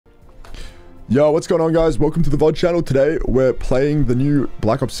Yo, what's going on, guys? Welcome to the VOD channel. Today we're playing the new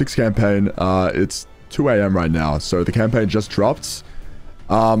Black Ops 6 campaign. It's 2 a.m. right now, so the campaign just dropped.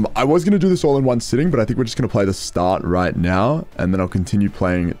 I was going to do this all in one sitting, but I think we're just going to play the start right now, and then I'll continue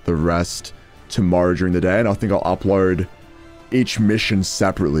playing the rest tomorrow during the day, and I think I'll upload each mission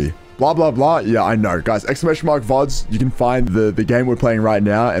separately. Blah, blah, blah. Yeah, I know. Guys, exclamation mark VODs. You can find the game we're playing right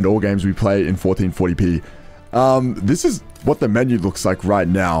now and all games we play in 1440p. This is what the menu looks like right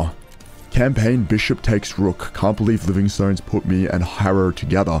now. Campaign, Bishop takes Rook. Can't believe Livingstone's put me and Harrow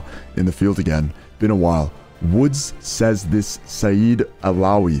together in the field again. Been a while. Woods says this Saeed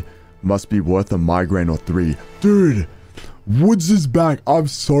Alawi must be worth a migraine or 3. Dude, Woods is back. I'm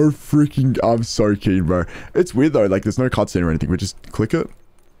so keen, bro. It's weird though, like there's no cutscene or anything. We just click it.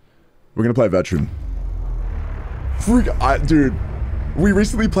 We're gonna play Veteran. Dude, we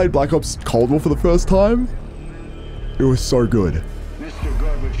recently played Black Ops Cold War for the first time. It was so good. Mr.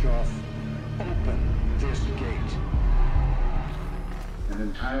 Gorbachev, open this gate. An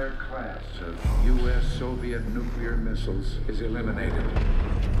entire class of U.S.-Soviet nuclear missiles is eliminated.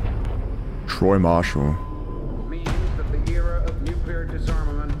 Troy Marshall. Means that the era of nuclear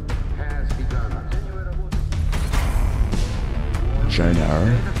disarmament has begun. Jane Arrow.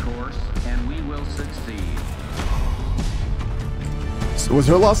 Stay the course, and we will succeed. Was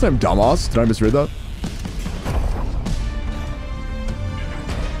her last name Dumbass? Did I misread that?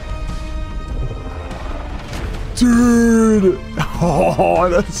 Dude! Oh,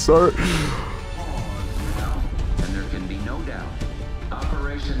 that's so... And there can be no doubt.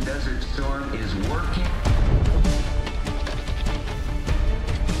 Operation Desert Storm is working.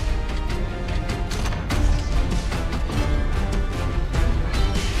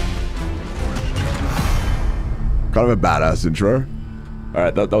 Kind of a badass intro.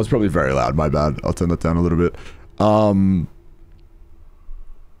 Alright, that was probably very loud. My bad. I'll turn that down a little bit.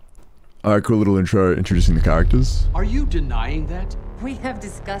 Alright, cool little intro introducing the characters. Are you denying that? We have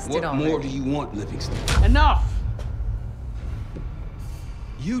discussed it already. What more do you want, Livingston? Enough!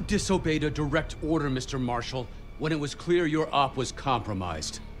 You disobeyed a direct order, Mr. Marshall, when it was clear your op was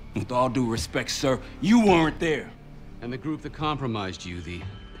compromised. With all due respect, sir, you weren't there. And the group that compromised you, the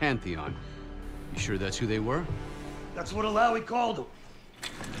Pantheon, you sure that's who they were? That's what Alawi called them.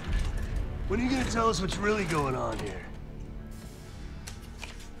 When are you gonna tell us what's really going on here?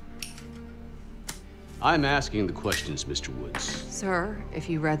 I'm asking the questions, Mr. Woods. Sir, if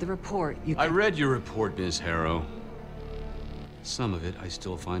you read the report, you I read your report, Ms. Harrow. Some of it I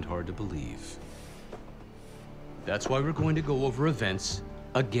still find hard to believe. That's why we're going to go over events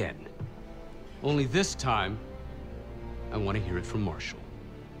again. Only this time, I want to hear it from Marshall.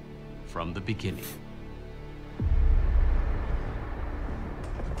 From the beginning.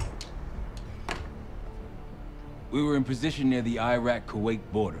 We were in position near the Iraq-Kuwait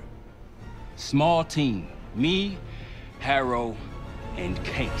border. Small team. Me, Harrow, and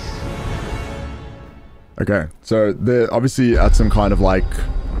Case. Okay, so they're obviously at some kind of like...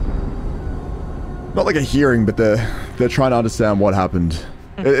 not like a hearing, but they're trying to understand what happened.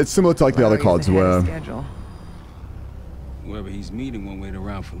 It's similar to like the other CODs where... Whoever he's meeting won't wait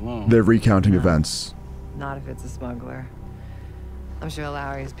around for long. they're recounting events. Not if it's a smuggler. I'm sure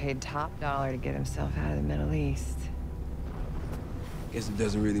Lowry's paid top dollar to get himself out of the Middle East. Guess it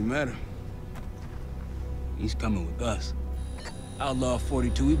doesn't really matter. He's coming with us. Outlaw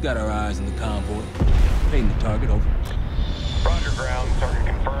 42, we've got our eyes on the convoy. Paying the target, over. Roger, ground. Target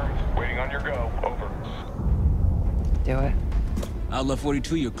confirmed. Waiting on your go. Over. Do it. Outlaw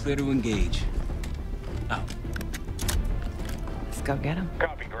 42, you're clear to engage. Out. Let's go get him.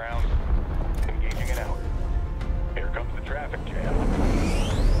 Copy, ground. Engaging and out. Here comes the traffic jam.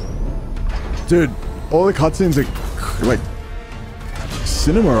 Dude, all the cutscenes are like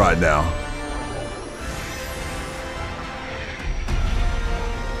cinema right now.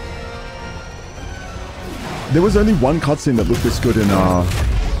 There was only one cutscene that looked this good in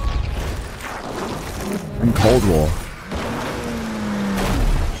Cold War.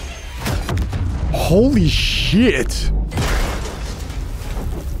 Holy shit!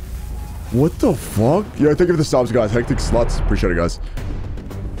 What the fuck? Yo, thank you for the subs, guys. Hectic sluts. Appreciate it, guys.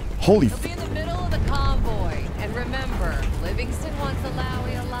 Holy We'll be in the middle of the convoy. And remember, Livingston wants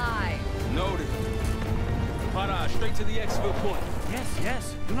Alawi alive. Noted. Para, straight to the exfil point. Yes,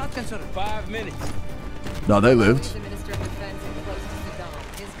 yes. Do not consider. 5 minutes. No, they lived. The Minister of Defense and close to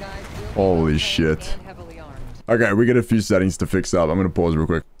Saddam. His guys will Holy be shit. and heavily armed. Okay, we get a few settings to fix up. I'm gonna pause real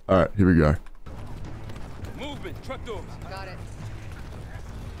quick. Alright, here we go. Movement, truck doors. Got it.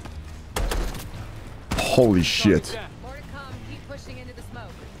 Holy shit. More to come. Keep pushing into the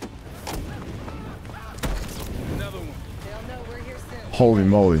smoke. Another one. They'll know we're here soon. Holy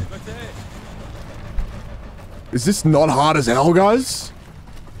moly. Right ahead. Is this not hard as hell, guys?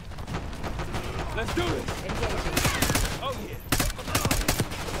 Let's do it. Oh, yeah.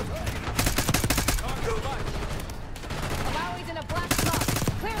 Malawi's in a black truck.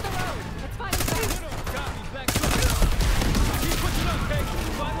 Clear the road. Let's find him fast. Keep pushing up, Kate.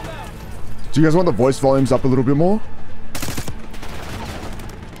 Find him out. Do you guys want the voice volumes up a little bit more?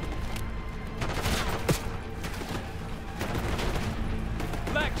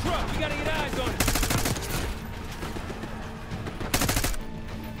 Black truck, we gotta get eyes on it.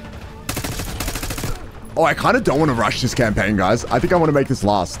 Oh, I kind of don't want to rush this campaign, guys. I think I want to make this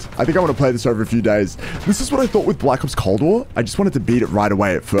last. I think I want to play this over a few days. This is what I thought with Black Ops Cold War. I just wanted to beat it right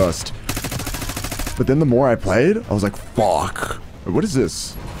away at first. But then the more I played, I was like, fuck. What is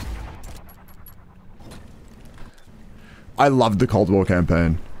this? I loved the Cold War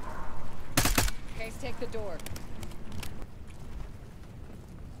campaign. Case, take the door.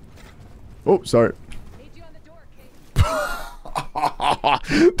 Oh, sorry. Need you on the door,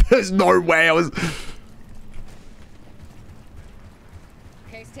 Case. There's no way I was...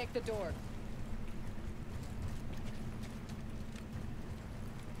 Case, take the door.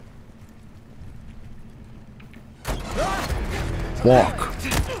 Fuck.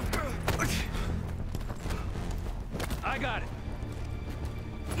 I got it.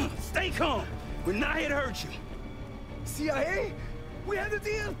 Stay calm. We're not here to hurt you. CIA? We had a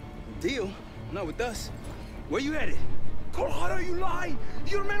deal. Deal? Not with us. Where you headed? Colorado, you lie.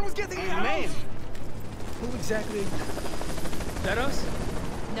 Your man was getting out. Man. Who exactly? That us?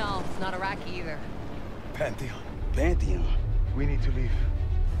 No, it's not Iraqi either. Pantheon. Pantheon. We need to leave.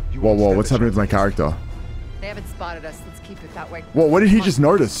 You Whoa, won't whoa, stand what's a happening with my chance. character? They haven't spotted us. Let's keep it that way. Whoa, what did he just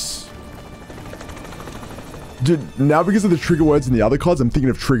notice? Dude, now because of the trigger words in the other cards, I'm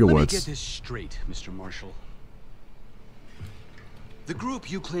thinking of trigger Let me words. get this straight, Mr. Marshall. The group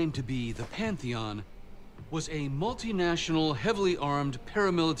you claim to be the Pantheon was a multinational, heavily armed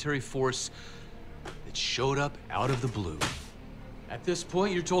paramilitary force that showed up out of the blue. At this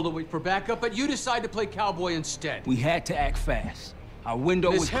point, you're told to wait for backup, but you decide to play cowboy instead. We had to act fast. Our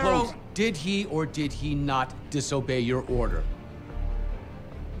window Miss was Harrow, closing. did he or did he not disobey your order?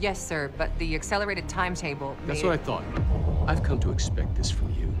 Yes, sir, but the accelerated timetable That's made what I thought. I've come to expect this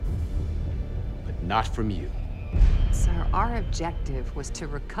from you, but not from you. Sir, our objective was to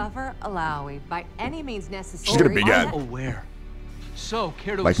recover Alawi by any means necessary. She's gonna be good. I'm aware. So,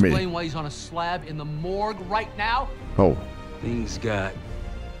 care to Like me. explain why he's on a slab in the morgue right now? Oh. Things got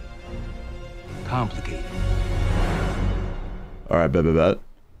complicated. Alright, bet. Turn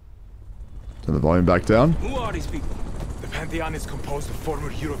the volume back down. Who are these people? The Pantheon is composed of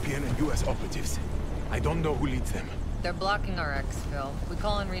former European and U.S. operatives. I don't know who leads them. They're blocking our exfil. We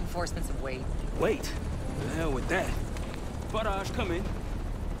call in reinforcements and wait. Wait. The hell with that. Barrage, come in.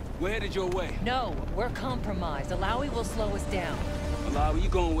 We're headed your way. No, we're compromised. Alawi will slow us down. Alawi, you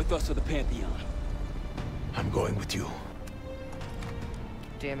going with us to the Pantheon? I'm going with you.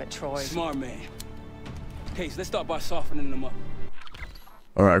 Damn it, Troy. Smart man. Case, let's start by softening them up.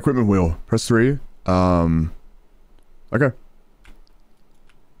 Alright, equipment wheel. Press 3. Okay.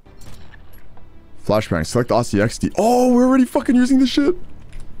 Flashbang. Select RCXD. Oh, we're already fucking using this shit.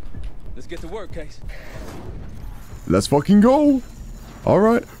 Let's get to work, Case. Let's fucking go.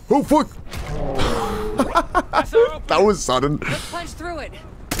 Alright. Oh, fuck. That was sudden. Let's punch through it.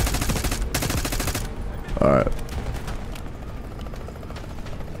 Alright.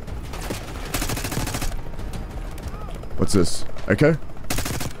 What's this? AK?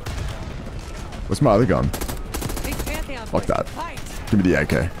 What's my other gun? These Pantheon Fuck boys that. fight. Give me the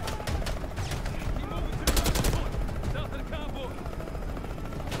AK.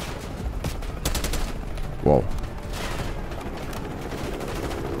 Whoa.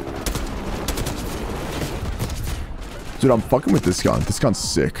 Dude, I'm fucking with this gun. This gun's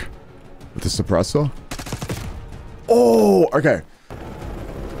sick. With the suppressor. Oh, okay.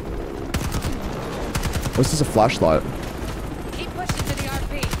 What's this, a flashlight? Keep pushing to the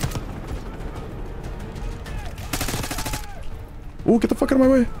RP. Oh, get the fuck out of my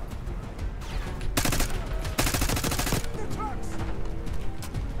way.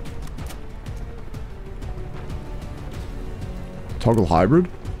 Toggle hybrid?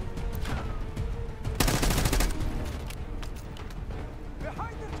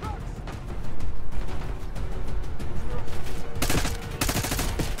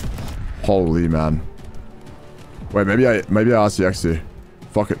 Holy man. Wait, maybe I RCXD.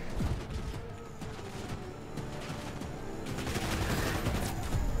 Fuck it.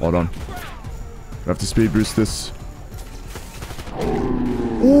 Hold on. I have to speed boost this.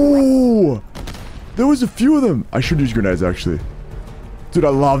 Ooh! There was a few of them. I should use grenades actually. Dude, I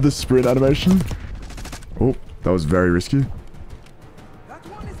love this sprint animation. Oh, That was very risky. That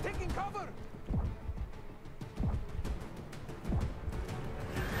one is taking cover.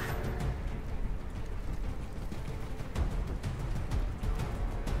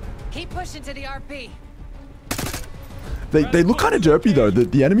 Keep pushing to the RP. They look kind of derpy though.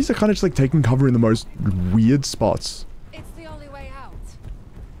 The enemies are kind of just like taking cover in the most weird spots. It's the only way out.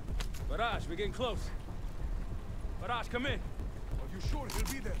 Barrage, we're getting close. Barrage, come in. Are you sure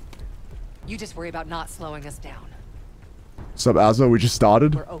he'll be there? You just worry about not slowing us down. Sup, Azza? We just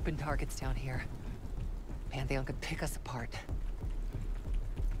started. We're open targets down here. Pantheon could pick us apart.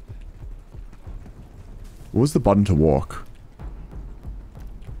 What was the button to walk?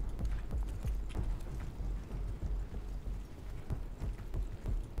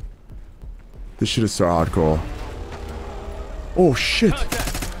 This shit is so hardcore. Oh shit!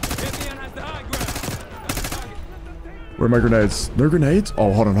 Where are my grenades? No grenades?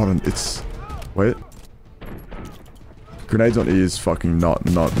 Oh, hold on. It's... Wait. Grenades on E is fucking not...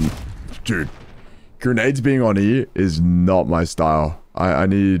 Dude. Grenades being on E is not my style. I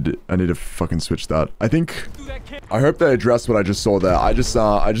need to fucking switch that. I think... I hope they addressed what I just saw there. I just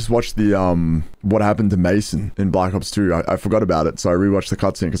watched the, what happened to Mason in Black Ops 2. I forgot about it, so I rewatched the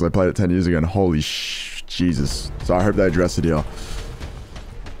cutscene because I played it 10 years ago and holy Jesus. So I hope they address it here.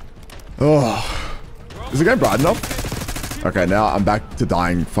 Oh. Is the game bright enough? Okay, now I'm back to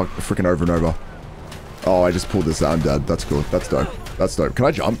dying freaking over and over. Oh, I just pulled this out. I'm dead. That's cool. That's dope. That's dope. Can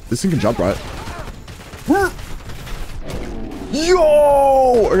I jump? This thing can jump, right?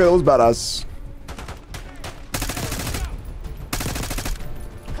 Yo! Okay, that was badass.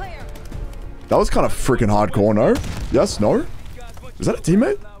 That was kind of freaking hardcore, no? Yes, no? Is that a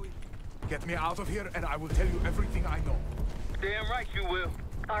teammate? Get me out of here and I will tell you everything I know. Damn right you will.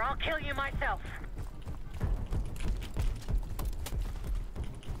 Or I'll kill you myself.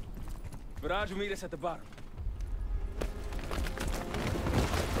 Barrage will meet us at the bottom.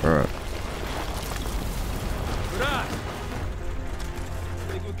 Alright. Barrage!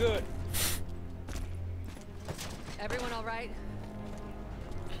 I think we're good. Everyone all right?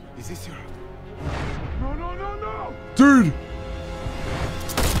 Is this your... No! Dude!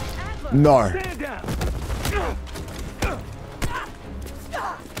 No. Stand down!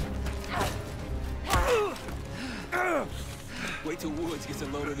 Wait till Woods gets a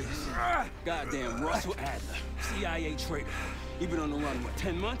load of this. Goddamn Russell Adler, CIA traitor. He been on the run, what,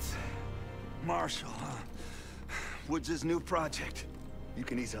 10 months? Marshall, huh? Woods' new project. You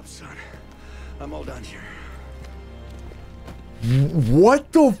can ease up, son. I'm all done here.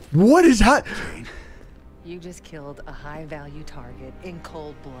 What is that? You just killed a high-value target in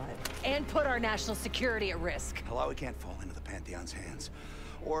cold blood and put our national security at risk. Alawi can't fall into the Pantheon's hands.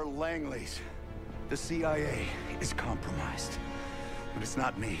 Or Langley's. The CIA is compromised. But it's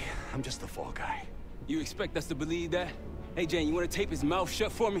not me. I'm just the fall guy. You expect us to believe that? Hey, Jane, you want to tape his mouth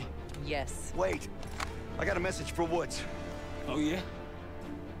shut for me? Yes. Wait. I got a message for Woods. Oh, yeah?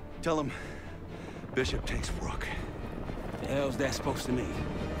 Tell him Bishop takes Rook. The hell's that supposed to mean?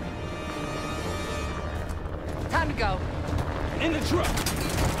 Time to go. In the truck!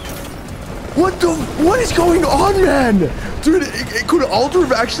 What is going on, man? Dude, could Alder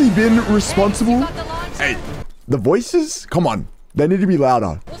have actually been responsible? You got the launcher? Hey, the voices? Come on. They need to be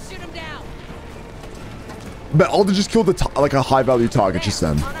louder. We'll shoot him down. But Alder just killed like a high-value target just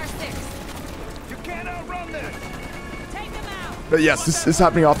then. On our 6. You can't outrun this! Take him out. But yes, this is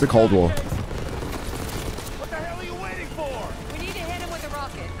happening after Cold War. What the hell are you waiting for? We need to hit him with a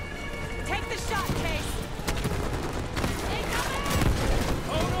rocket. Take the shot, Case. Incoming!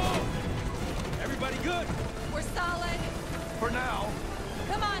 Hold on! Everybody good? We're solid. For now.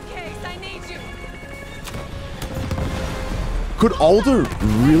 Come on, Case. I need you. Could Alder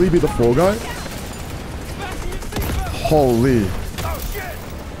really be the fall guy? Holy. Oh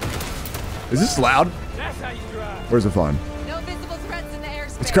shit! Is this loud? That's how you drive. Or is it fine? No visible threats in the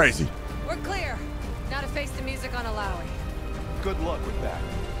airspace. It's crazy. We're clear. Now to face the music on Alawi. Good luck with that.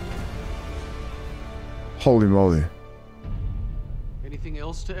 Holy moly. Anything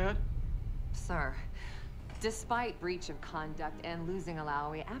else to add? Sir, despite breach of conduct and losing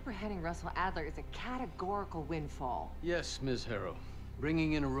Alawi, apprehending Russell Adler is a categorical windfall. Yes, Ms. Harrow.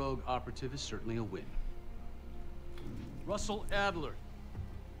 Bringing in a rogue operative is certainly a win. Russell Adler,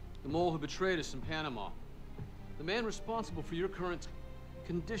 the mole who betrayed us in Panama. The man responsible for your current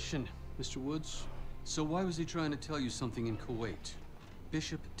condition, Mr. Woods. So why was he trying to tell you something in Kuwait?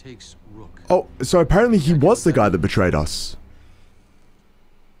 Bishop takes Rook. Oh, so apparently he was the guy that betrayed us.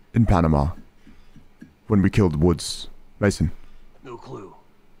 In Panama. When we killed Woods. Mason. No clue.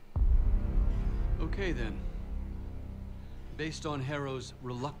 Okay then. Based on Harrow's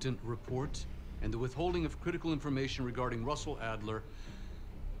reluctant report, and the withholding of critical information regarding Russell Adler,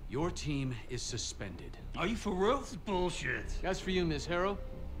 your team is suspended. Are you for real? This is bullshit. As for you, Ms. Harrow,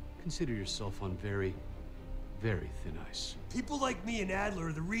 consider yourself on very, very thin ice. People like me and Adler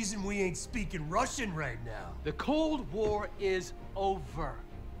are the reason we ain't speaking Russian right now. The Cold War is over,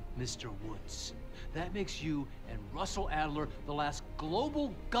 Mr. Woods. That makes you and Russell Adler the last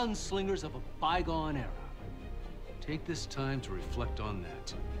global gunslingers of a bygone era. Take this time to reflect on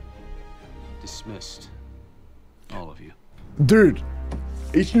that. Dismissed. All of you. Dude,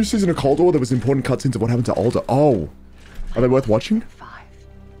 each new season of Cold War, there was important cutscenes of what happened to Alder. Oh. Are they worth watching? 5.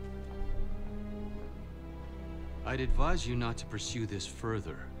 I'd advise you not to pursue this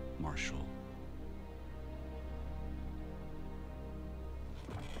further, Marshal.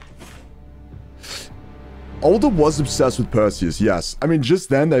 Alder was obsessed with Perseus, yes. I mean, just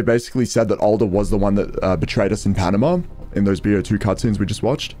then, they basically said that Alder was the one that betrayed us in Panama, in those BO2 cutscenes we just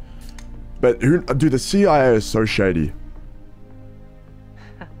watched. But, who, dude, the CIA is so shady.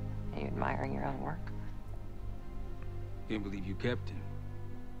 Are you admiring your own work? Can't believe you kept him.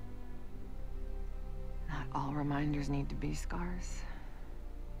 Not all reminders need to be scars.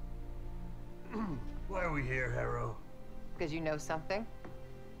 Why are we here, Harrow? Because you know something?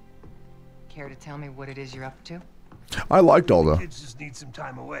 Care to tell me what it is you're up to? I liked Alder. Kids just need some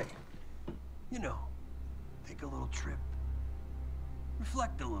time away. You know, take a little trip.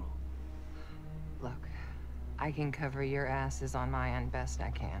 Reflect a little. Look, I can cover your asses on my end best I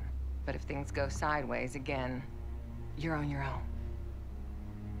can. But if things go sideways again, you're on your own.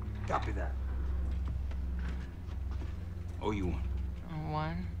 Copy that. Oh, you one.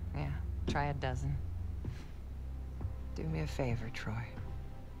 1? Yeah, try a dozen. Do me a favor, Troy.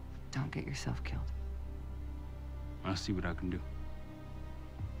 Don't get yourself killed. I'll see what I can do.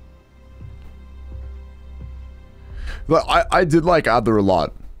 But I did like Adler a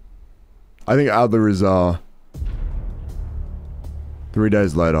lot. I think Adler is 3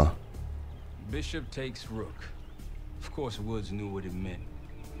 days later. Bishop takes Rook. Of course, Woods knew what it meant.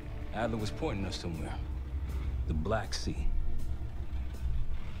 Adler was pointing us somewhere. The Black Sea.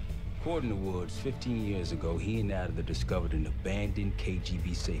 According to Woods, 15 years ago, he and Adler discovered an abandoned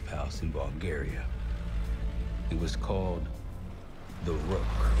KGB safe house in Bulgaria. It was called the Rook.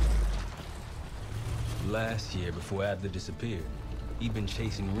 Last year, before Adler disappeared, he'd been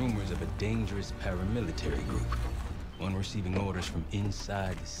chasing rumors of a dangerous paramilitary group, one receiving orders from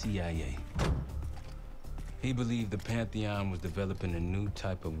inside the CIA. He believed the Pantheon was developing a new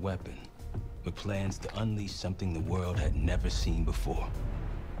type of weapon, with plans to unleash something the world had never seen before.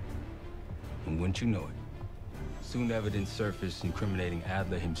 And wouldn't you know it, soon evidence surfaced incriminating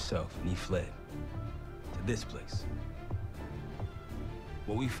Adler himself, and he fled to this place.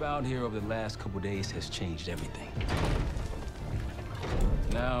 What we found here over the last couple days has changed everything.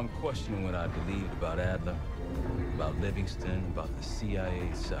 Now I'm questioning what I believed about Adler, about Livingston, about the CIA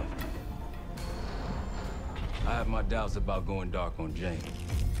itself. I have my doubts about going dark on Jane.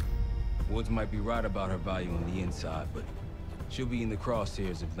 Woods might be right about her value on the inside, but she'll be in the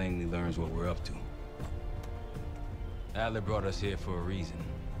crosshairs if Langley learns what we're up to. Adler brought us here for a reason.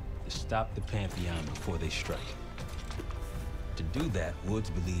 To stop the Pantheon before they strike. To do that, Woods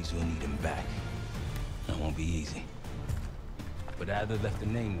believes we'll need him back. That won't be easy. But Adler left a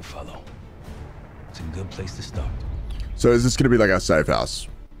name to follow. It's a good place to start. So is this going to be like our safe house?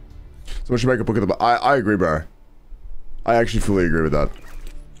 So we should make a book of the... I agree, bro. I actually fully agree with that.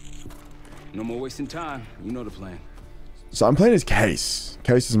 No more wasting time. You know the plan. So I'm playing as Case.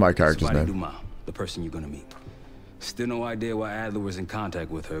 Case is my character's name. Dumas, the person you're gonna meet. Still no idea why Adler was in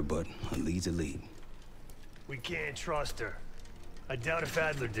contact with her, but a lead's a lead. We can't trust her. I doubt if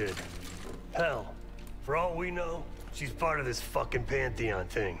Adler did. Hell, for all we know, she's part of this fucking Pantheon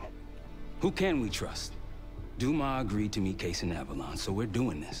thing. Who can we trust? Dumas agreed to meet Case in Avalon, so we're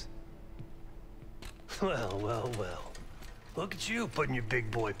doing this. Well, well, well. Look at you putting your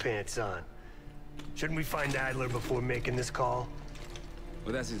big boy pants on. Shouldn't we find Adler before making this call?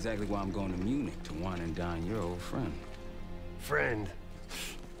 Well, that's exactly why I'm going to Munich to wine and dine your old friend. Friend?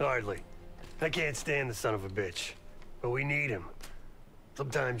 Hardly. I can't stand the son of a bitch. But we need him.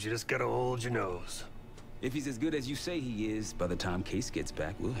 Sometimes you just gotta hold your nose. If he's as good as you say he is, by the time Case gets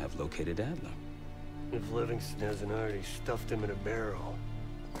back, we'll have located Adler. If Livingston hasn't already stuffed him in a barrel.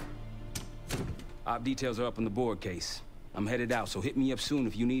 Op details are up on the board, Case. I'm headed out, so hit me up soon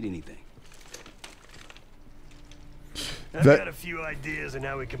if you need anything. I've got a few ideas on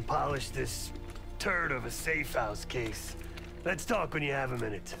how we can polish this turd of a safe house case. Let's talk when you have a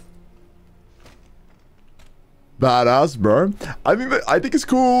minute. Badass, bro. I think it's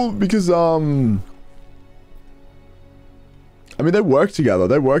cool because I I mean, they work together.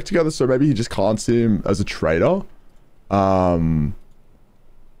 They work together, so maybe he just can't see him as a traitor. Not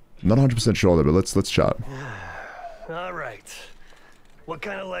 100% sure though, but let's chat. All right. What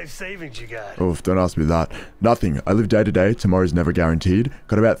kind of life savings you got? Oof, don't ask me that. Nothing. I live day to day. Tomorrow's never guaranteed.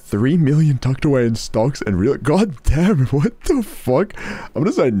 Got about 3 million tucked away in stocks and real. God damn, what the fuck? I'm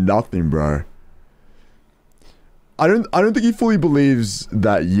gonna say nothing, bro. I don't think he fully believes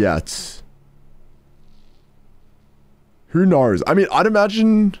that yet. Who knows? I mean, I'd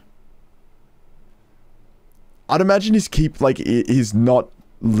imagine he's not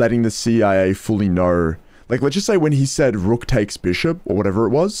letting the CIA fully know. Like, let's just say when he said rook takes bishop or whatever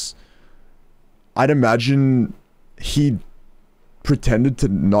it was, I'd imagine he pretended to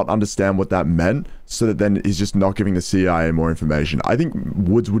not understand what that meant so that then he's just not giving the CIA more information. I think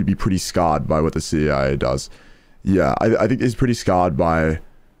Woods would be pretty scarred by what the CIA does. Yeah, I think he's pretty scarred by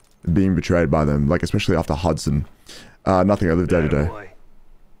being betrayed by them, like especially after Hudson. Nothing, I live day to day.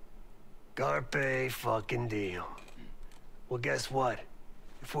 Carpe fucking deal. Well, guess what?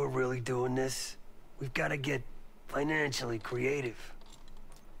 If we're really doing this, we've got to get financially creative.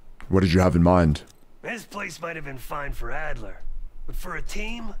 What did you have in mind? This place might have been fine for Adler, but for a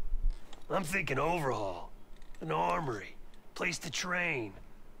team, I'm thinking overhaul, an armory, place to train,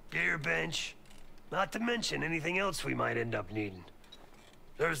 gear bench, not to mention anything else we might end up needing.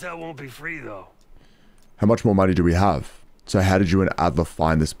 There's that won't be free though. How much more money do we have? So how did you and Adler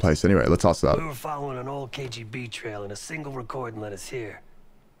find this place anyway? Let's ask that. We were following an old KGB trail and a single recording led us here.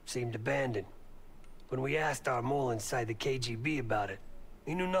 Seemed abandoned. When we asked our mole inside the KGB about it,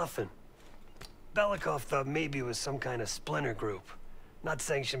 he knew nothing. Belikov thought maybe it was some kind of splinter group, not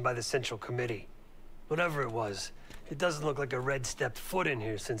sanctioned by the Central Committee. Whatever it was, it doesn't look like a Red stepped foot in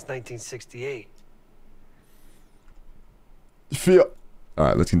here since 1968.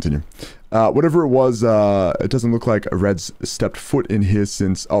 Alright, let's continue. Whatever it was, it doesn't look like a Red's stepped foot in here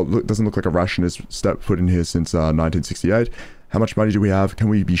since... Oh, look, doesn't look like a Russian has stepped foot in here since 1968. How much money do we have? Can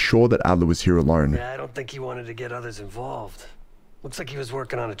we be sure that Adler was here alone? Yeah, I don't think he wanted to get others involved. Looks like he was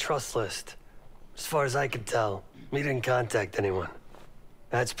working on a trust list. As far as I can tell, he didn't contact anyone.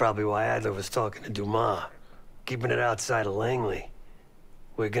 That's probably why Adler was talking to Dumas, keeping it outside of Langley.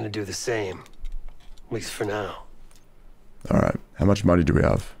 We're gonna do the same, at least for now. Alright, how much money do we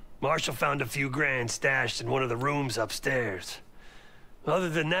have? Marshall found a few grand stashed in one of the rooms upstairs. Other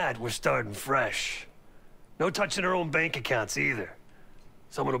than that, we're starting fresh. No touching our own bank accounts either.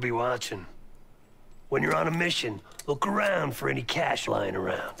 Someone will be watching. When you're on a mission, look around for any cash lying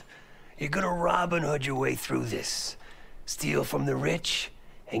around. You're gonna Robin Hood your way through this. Steal from the rich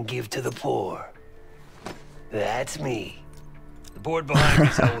and give to the poor. That's me. The board behind me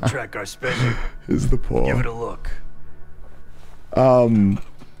is how we'll track our spending. Is the poor. Give it a look. How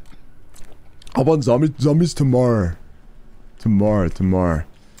about zombies tomorrow? Tomorrow. Alright,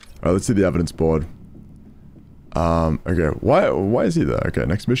 let's see the evidence board. Okay, why is he there? Okay,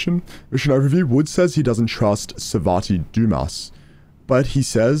 next mission. Mission overview. Wood says he doesn't trust Savati Dumas, but he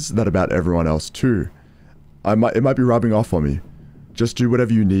says that about everyone else too. It might be rubbing off on me. Just do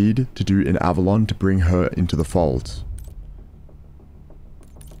whatever you need to do in Avalon to bring her into the fold.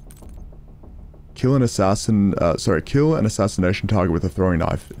 Kill an assassination target with a throwing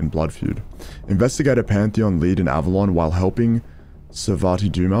knife in Blood Feud. Investigate a Pantheon lead in Avalon while helping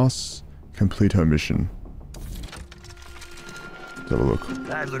Savati Dumas complete her mission. Let's have a look.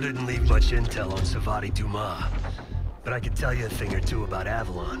 Adler didn't leave much intel on Savati Dumas, but I could tell you a thing or two about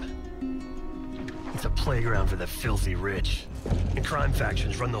Avalon. It's a playground for the filthy rich, and crime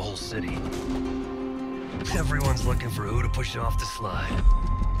factions run the whole city. Everyone's looking for who to push off the slide.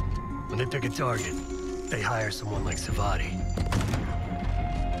 When they pick a target, they hire someone like Savati.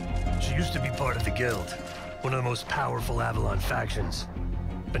 She used to be part of the Guild, one of the most powerful Avalon factions,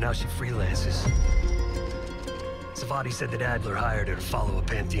 but now she freelances. Savati said that Adler hired her to follow a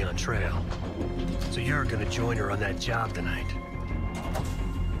Pantheon trail. So you're gonna join her on that job tonight.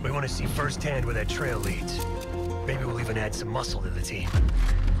 We want to see firsthand where that trail leads. Maybe we'll even add some muscle to the team.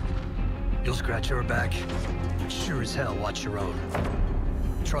 You'll scratch her back, but sure as hell watch your own.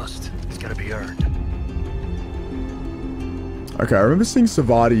 Trust is gonna be earned. Okay, I remember seeing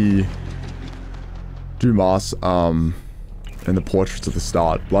Savati Dumas in the portraits at the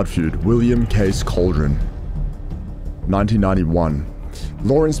start. Blood Feud. William Case Cauldron. 1991.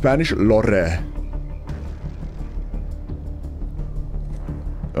 Law in Spanish, Lore.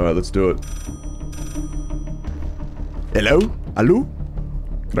 Alright, let's do it. Hello? Hello?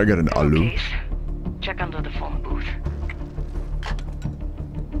 Can I get an hello? Check under the phone booth.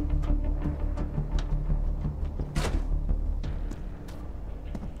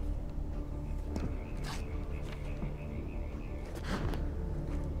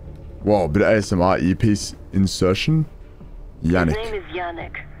 Whoa, bit of ASMR earpiece insertion. Yannick. His name is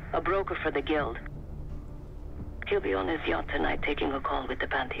Yannick, a broker for the guild. He'll be on his yacht tonight taking a call with the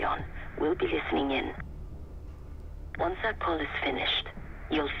Pantheon. We'll be listening in. Once that call is finished,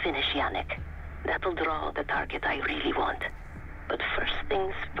 you'll finish Yannick. That'll draw the target I really want. But first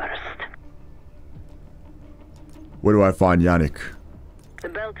things first. Where do I find Yannick? The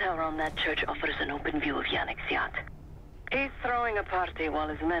bell tower on that church offers an open view of Yannick's yacht. He's throwing a party while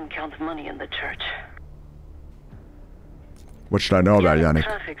his men count money in the church. What should I know about Yannick?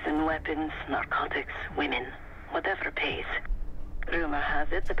 Traffics in weapons, narcotics, women, whatever pays. Rumor has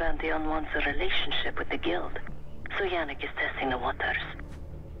it the Pantheon wants a relationship with the guild. So Yannick is testing the waters.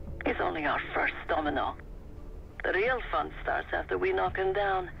 He's only our first domino. The real fun starts after we knock him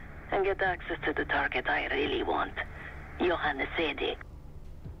down and get access to the target I really want. Johannes Edi.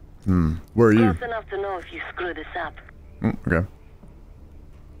 Where are you? Close enough to know if you screw this up. Okay.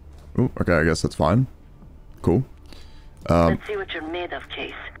 Oh, okay, I guess that's fine. Cool. Let's see what you're made of,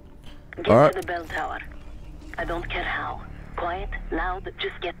 Case. Get Alright. to the bell tower. I don't care how. Quiet, loud,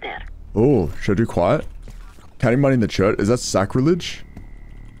 just get there. Oh, should I do quiet? Counting money in the church? Is that sacrilege? Do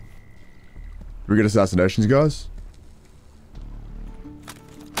we get assassinations, guys?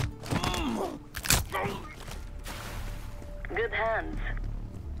 Good hands.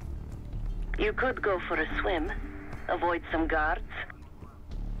 You could go for a swim. Avoid some guards.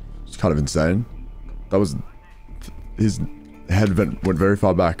 It's kind of insane. That was... His head went very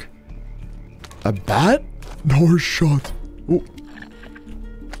far back. A bat? No shot. Ooh.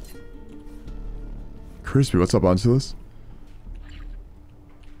 Crispy, what's up, Angelus?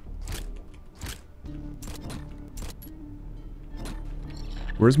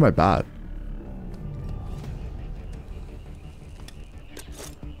 Where's my bat?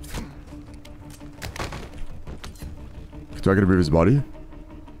 Do I get to move his body?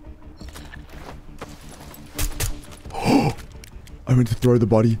 I meant to throw the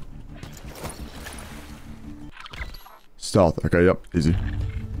body. Stealth. Okay, yep. Easy.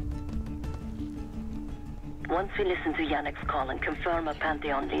 Once we listen to Yannick's call and confirm a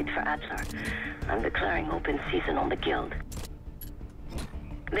Pantheon lead for ADLER, I'm declaring open season on the guild.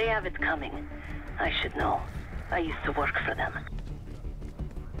 They have it coming. I should know. I used to work for them.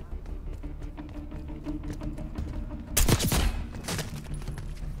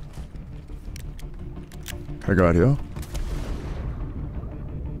 Can I go out here?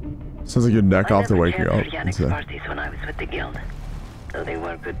 Sounds like your neck after waking up. I never cared for Yannick's parties when I was with the guild. Though they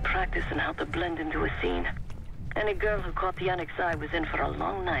were good practice in how to blend into a scene. Any girl who caught Yannick's eye was in for a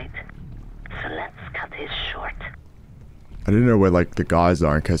long night. So let's cut his short. I didn't know where, like, the guys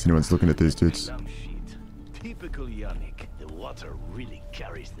are in case anyone's looking at these dudes. Typical Yannick. The water really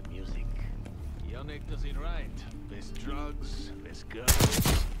carries the music. Yannick does it right. Best drugs, best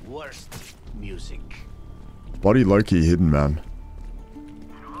girls, worst music. Body low-key hidden, man.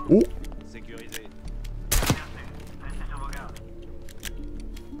 Ooh.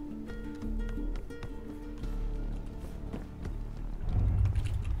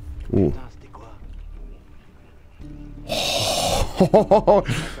 Ooh.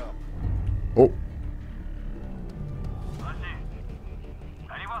 Oh.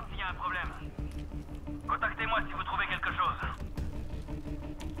 Allez voir s'il y a un problème. Contactez-moi si vous trouvez quelque chose.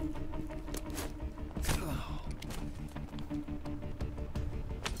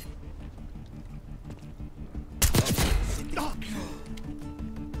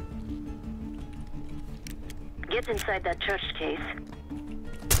 Get inside that church, Case.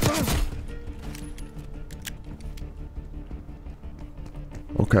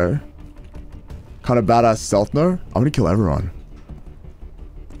 Okay. Kind of badass stealth, no? I'm gonna kill everyone.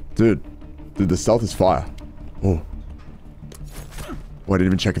 Dude, the stealth is fire. Oh. Oh, I didn't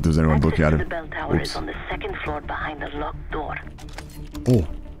even check if there was anyone looking at him. The bell tower Oops. is on the second floor behind the locked door. Oh.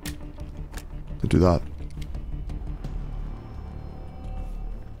 To do that.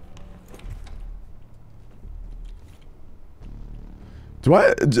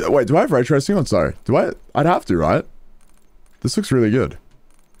 Wait, do I have ray tracing on? Sorry. I'd have to, right? This looks really good.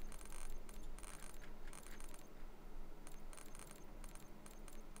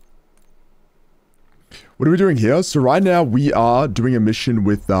 What are we doing here? So right now we are doing a mission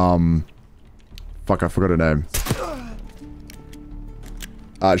with, fuck, I forgot her name.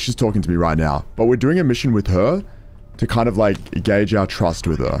 She's talking to me right now. But we're doing a mission with her to kind of like gauge our trust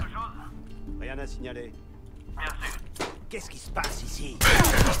with her. Rien à signaler. Qu'est-ce qui se passe ici?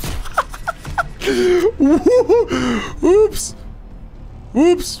 Oops.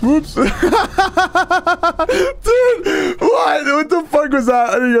 Whoops, whoops. Dude, what the fuck was that?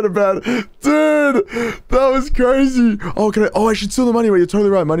 I didn't get a bad. Dude, that was crazy. Oh, I should steal the money. Wait, you're totally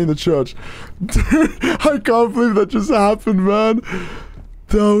right. Money in the church. Dude, I can't believe that just happened, man.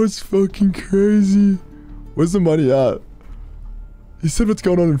 That was fucking crazy. Where's the money at? He said what's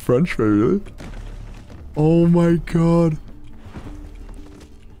going on in French, right? Really? Oh my god.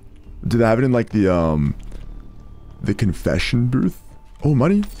 Do they have it in like the confession booth? Oh,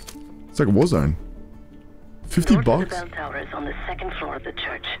 money. It's like a war zone. 50 bucks. The bell tower is on the second floor of the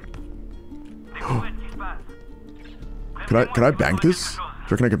church. Can I bank this? Do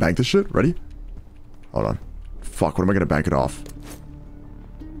you reckon I can bank this shit? Ready? Hold on. Fuck, what am I gonna bank it off?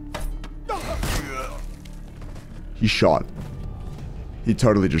 He shot. He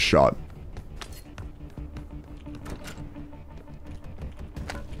totally just shot.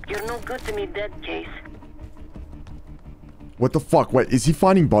 You're no good to me dead, Case. What the fuck? Wait, is he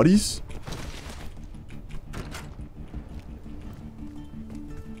finding bodies?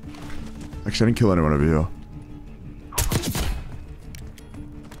 Actually, I didn't kill anyone over here.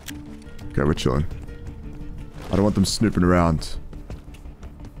 Okay, we're chilling. I don't want them snooping around.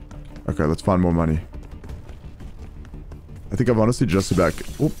 Okay, let's find more money. I think I'm honestly just about...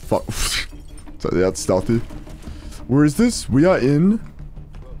 Oh, fuck. So, yeah, it's stealthy. Where is this? We are in...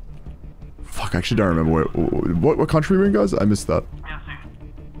 Fuck, I actually don't remember what country we're in, guys? I missed that.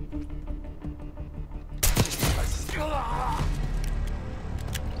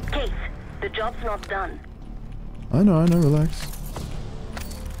 Case, the job's not done. I know, relax.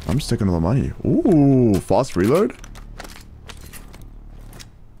 I'm just taking all the money. Ooh, fast reload?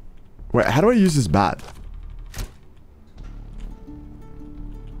 Wait, how do I use this bat?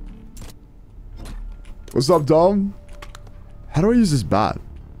 What's up, Dom? How do I use this bat?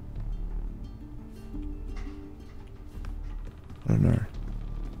 I don't know.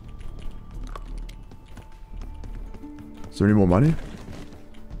 Is there any more money?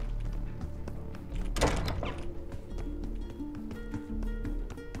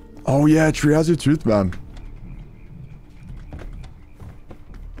 Oh yeah, Tree has your tooth, man.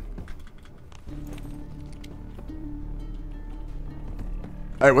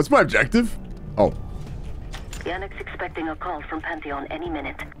 Hey, what's my objective? Oh. Yannick's expecting a call from Pantheon any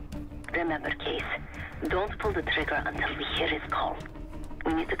minute. Remember, Case, don't pull the trigger until we hear his call.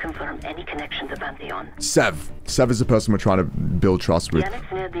 We need to confirm any connection to Pantheon. Sev. Sev is the person we're trying to build trust with.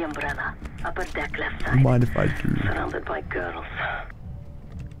 Yannick's near the umbrella. Upper deck left side. Don't mind if I do. Surrounded by girls.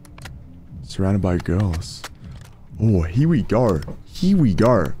 Surrounded by girls. Oh, here we go. Here we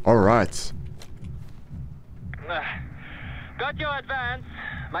go. Alright. Got your advance.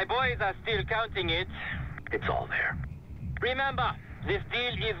 My boys are still counting it. It's all there. Remember, this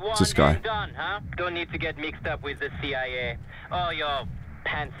deal is one this guy? and done, huh? Don't need to get mixed up with the CIA or your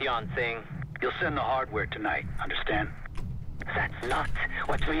Pantheon thing. You'll send the hardware tonight, understand? That's not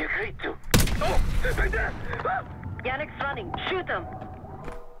what we agreed to. Oh! Yannick's running. Shoot him.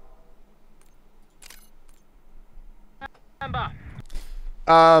 Remember.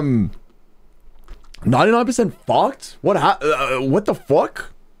 99% fucked? What the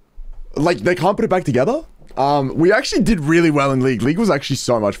fuck? Like, they can't put it back together? We actually did really well in League. League was actually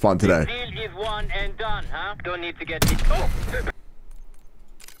so much fun today. This deal is one and done, huh? Don't need to get mixed up.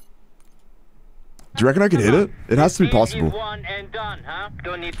 Do you reckon I could hit it? It has to be possible. One and done, huh?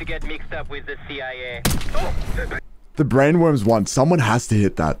 Don't need to get mixed up with the CIA. The brainworms won. Someone has to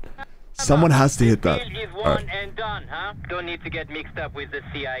hit that. Someone has to hit that. One and done, huh? Don't need to get mixed up with the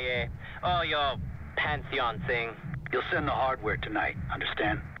CIA or your Pantheon thing. You'll send the hardware tonight,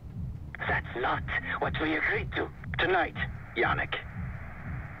 understand? That's not what we agreed to. Tonight, Yannick.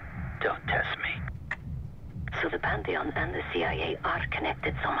 Don't test me. So the Pantheon and the CIA are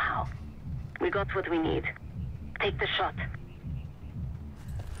connected somehow. We got what we need. Take the shot.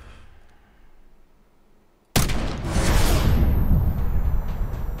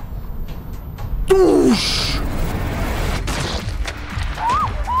 Boosh!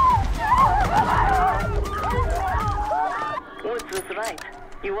 Woods was right.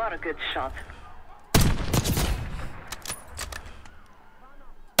 You are a good shot.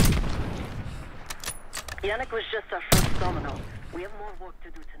 Yannick was just our first domino. We have more work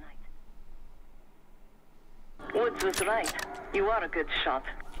to do tonight. Woods was right. You are a good shot.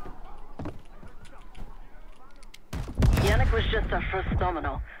 Yannick was just our first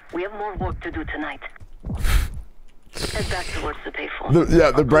domino. We have more work to do tonight. Head back towards the payphone.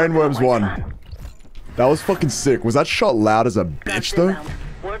 The brainworms won. That was fucking sick. Was that shot loud as a bitch, though?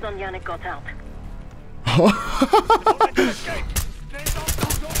 Word on Yannick got out.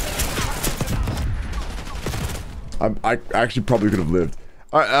 I actually probably could have lived.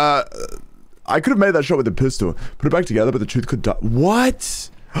 Alright, I could have made that shot with a pistol. Put it back together, but the tooth could die. What?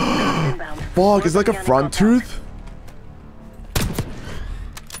 Fuck, is it like a front tooth?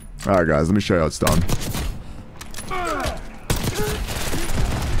 Alright guys, let me show you how it's done.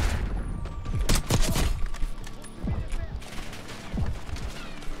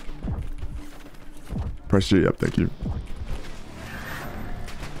 Press G, yep, thank you.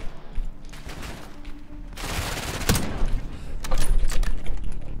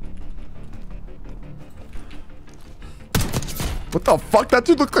 What the fuck? That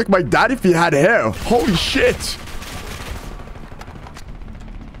dude looked like my dad if he had hair. Holy shit.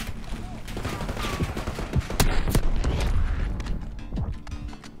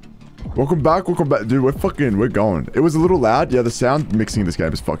 Welcome back, dude. We're going. It was a little loud. Yeah, the sound mixing in this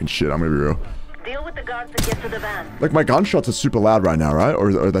game is fucking shit. I'm gonna be real. Deal with the guards that get to the van. Like, my gunshots are super loud right now, right? Or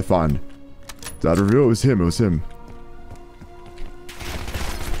are they fine? Did that reveal? It was him. It was him.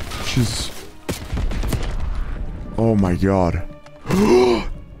 Jeez. Oh my god.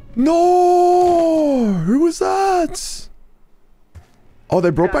 No! Who was that? Oh, they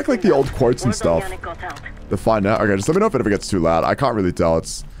brought back like the old quotes and stuff. They're fine now. Okay, just let me know if it ever gets too loud. I can't really tell.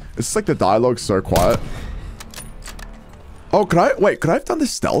 It's just like the dialogue's so quiet. Oh, could I have done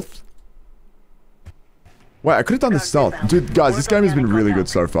this stealth? Wait, I could have done this stealth. Dude, guys, this game has been really good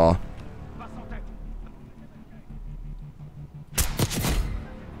so far.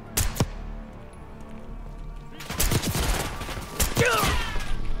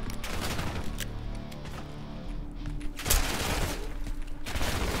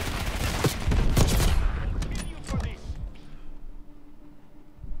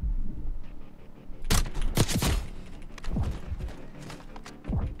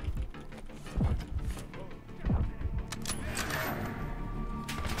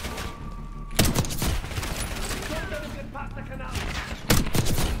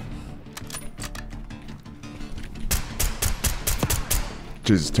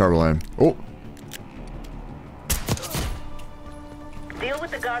 Jesus, terrible aim. Oh. Deal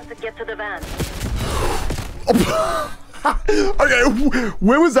with the guards that get to the van. Okay,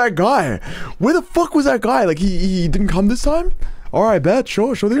 where was that guy? Where the fuck was that guy? Like, he didn't come this time? Alright, bet.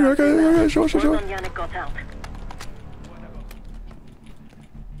 Sure thing. Okay, sure. Yannick got out.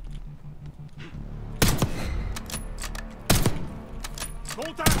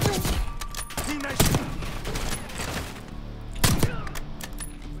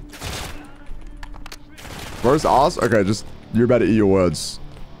 Where's Oz? Okay, just, you're about to eat your words.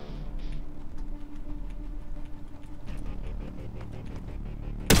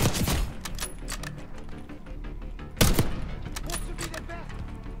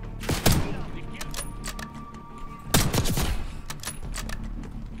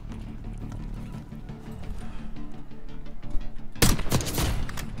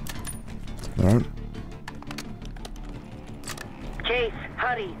 Alright. Chase,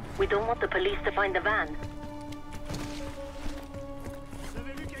 hurry. We don't want the police to find the van.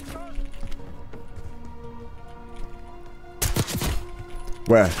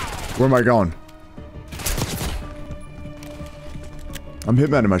 Where? Where am I going? I'm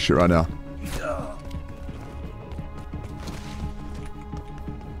hitmanning my shit right now.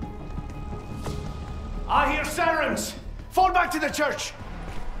 I hear sirens! Fall back to the church!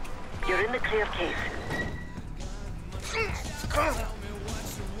 You're in the clear, Case.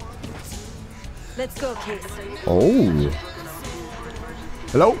 Let's go, Case. Oh.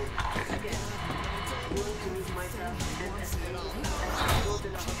 Hello?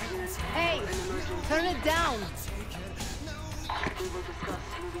 Hey, turn it down.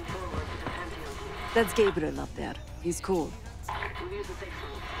 That's Gabriel up there. He's cool.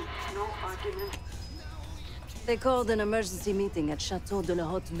 They called an emergency meeting at Chateau de la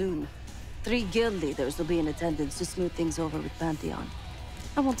Haute Lune. 3 guild leaders will be in attendance to smooth things over with Pantheon.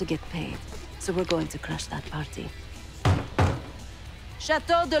 I want to get paid, so we're going to crash that party.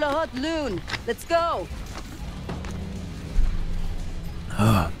 Chateau de la Haute Lune, let's go!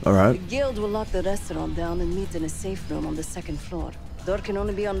 Alright. The guild will lock the restaurant down and meet in a safe room on the 2nd floor. Door can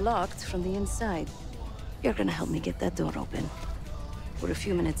only be unlocked from the inside. You're gonna help me get that door open. We're a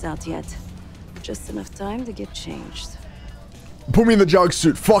few minutes out yet. Just enough time to get changed. Put me in the jug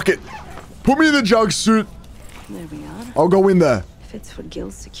suit. Fuck it. Put me in the jug suit. There we are. I'll go in there. Fits for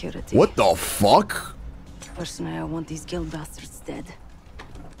guild security. What the fuck? Personally, I want these guild bastards dead.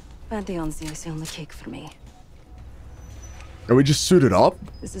 Pantheon's the icing on the cake for me. Are we just suited up?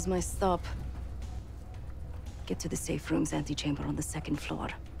 This is my stop. Get to the safe room's antechamber on the 2nd floor.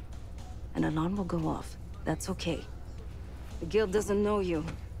 An alarm will go off. That's okay. The guild doesn't know you.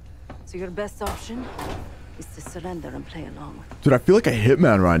 So your best option? is to surrender and play along. Dude, I feel like a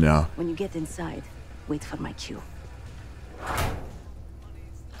hitman right now. When you get inside, wait for my cue.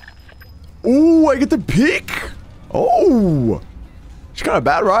 Oh, I get to pick. Oh, she's kind of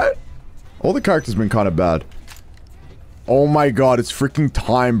bad, right? All the characters been kind of bad. Oh my god, it's freaking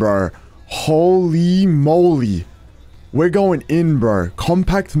time, bro. Holy moly. We're going in, bro.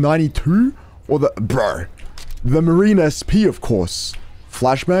 Compact 92 or the... Bro. The Marine SP, of course.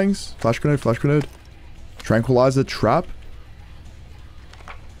 Flashbangs. Flash grenade, flash grenade. Tranquilizer, trap.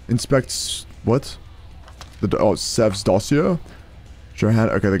 Inspects... What? Oh, 6's dossier. Johan...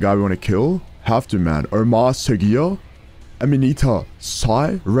 Okay, the guy we want to kill. Have to, man. Omar Seguia. Aminita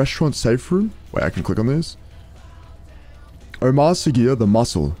Sai. Restaurant safe room. Wait, I can click on this. Omar Seguia, the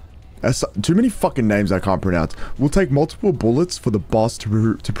muscle. Too many fucking names I can't pronounce. We'll take multiple bullets for the boss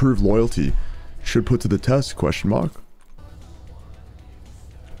to prove loyalty. Should put to the test, question mark.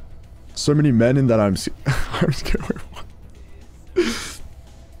 So many men in that I'm scared.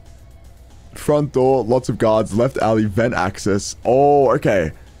 Front door, lots of guards, left alley, vent access. Oh,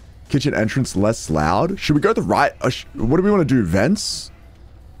 okay. Kitchen entrance less loud. Should we go to the right? What do we want to do? Vents?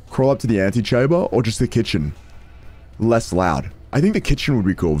 Crawl up to the antechamber or just the kitchen? Less loud. I think the kitchen would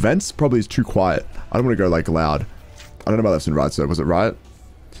be cool. Vents probably is too quiet. I don't want to go like loud. I don't know about left and right, so was it right?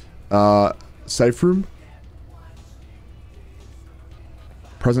 Safe room.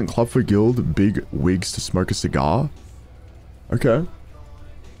 Present club for guild. Big wigs to smoke a cigar. Okay.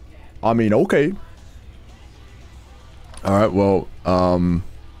 I mean, okay. Alright, well,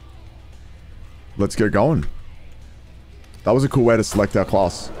 let's get going. That was a cool way to select our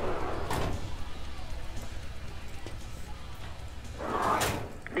class.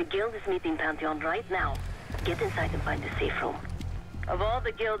 The guild is meeting Pantheon right now. Get inside and find a safe room. Of all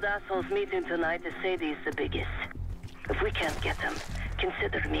the guild assholes meeting tonight, the Sadie is the biggest. If we can't get them,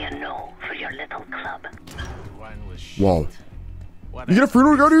 consider me a no for your little club. Whoa. You get a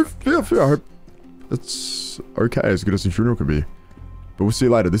funeral to go to? Yeah, I hope it's okay, as good as a funeral could be. But we'll see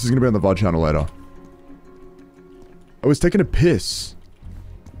you later. This is going to be on the VOD channel later. I was taking a piss.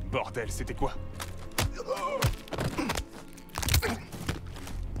 Bordel, c'était quoi?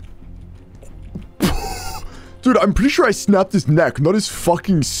 Dude, I'm pretty sure I snapped his neck, not his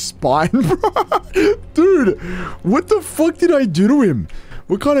fucking spine, bro. Dude, what the fuck did I do to him?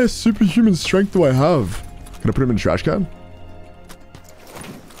 What kind of superhuman strength do I have? Can I put him in the trash can?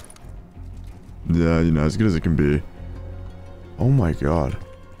 Yeah, you know, as good as it can be. Oh my god.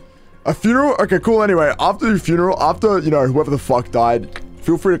 A funeral? Okay, cool. Anyway, after the funeral, after, you know, whoever the fuck died,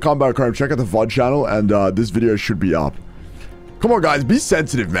 feel free to come back home, check out the VOD channel, and this video should be up. Come on, guys, be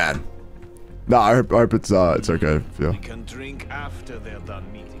sensitive, man. Nah, I hope it's okay. Yeah. We can drink after they're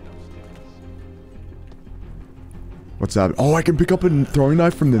done meeting upstairs. What's that? Oh, I can pick up a throwing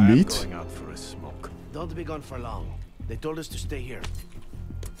knife from the meat? Going out for a smoke. Don't be gone for long. They told us to stay here.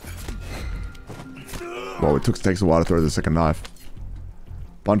 Well, it takes a while to throw the second knife.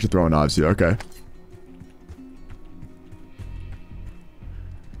 Bunch of throwing knives here, okay.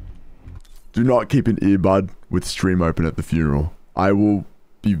 Do not keep an earbud with stream open at the funeral. I will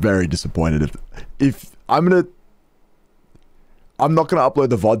be very disappointed if I'm not gonna upload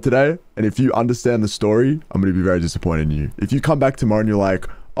the VOD today, and if you understand the story, I'm gonna be very disappointed in you. If you come back tomorrow and you're like,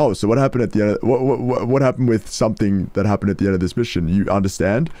 oh, so what happened at the end of, what happened with something that happened at the end of this mission, you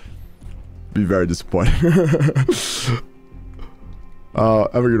understand? Be very disappointed.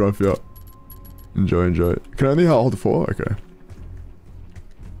 Have a good one, Fiat. Enjoy. Can I only hold 4? Okay.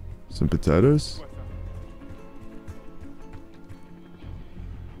 Some potatoes.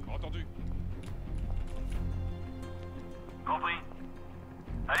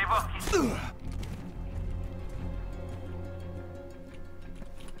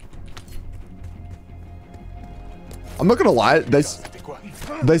 I'm not gonna lie, they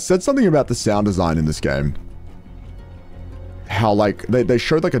said something about the sound design in this game. How, like, they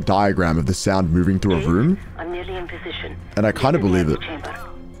showed, like, a diagram of the sound moving through a room. I'm nearly in position. And I kind of believe it.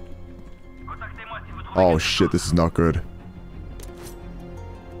 Oh, shit, this is not good.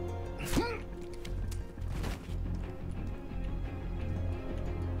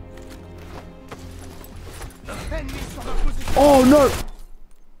 Oh, no!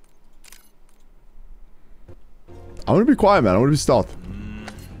 I want to be quiet, man. I want to be stealth.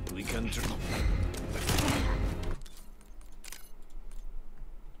 We can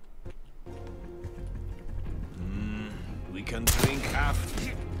drink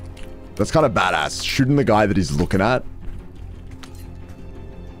after. That's kind of badass. Shooting the guy that he's looking at.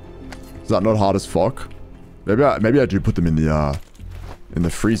 Is that not hard as fuck? Maybe I do put them in the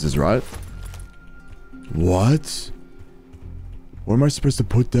freezers, right? What? Where am I supposed to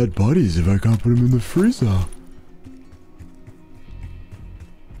put dead bodies if I can't put them in the freezer?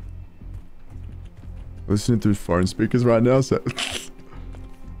 Listening through phone speakers right now, so...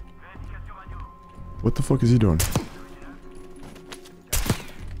 What the fuck is he doing?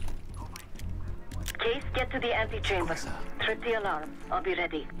 Case, get to the antechamber. Trip the alarm. I'll be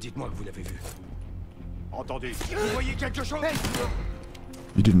ready. Dites-moi que vous l'avez vu. Entendez, vous voyez quelque chose?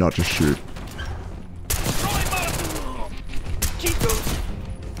 You did not just shoot.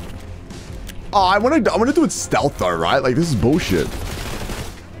 Oh, I wanna do it stealth though, right? Like, this is bullshit.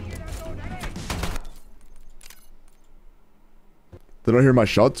 Did I hear my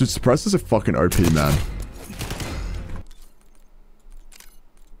shots? Dude, suppress is a fucking OP, man.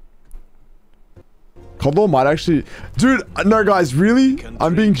 Cold might actually... Dude, no guys, really?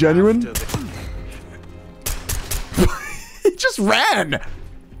 I'm being genuine. He just ran!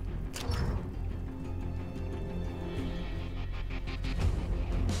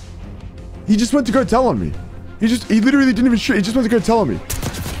 He just went to go tell on me. He literally didn't even shoot. He just went to go tell on me.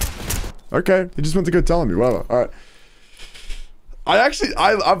 Okay, he just went to go tell on me. Whatever. All right.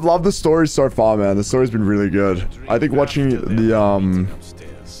 I've loved the story so far, man. The story's been really good. I think watching the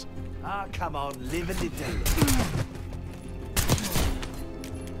Ah, come on, live in the day.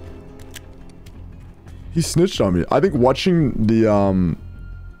 He snitched on me. I think watching the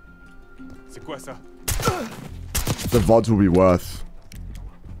the VODs will be worth.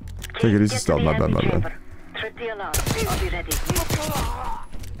 Take it easy, stealth. My bad. Trip the alarm. I'll be ready.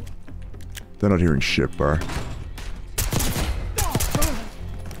 They're not hearing shit, bro.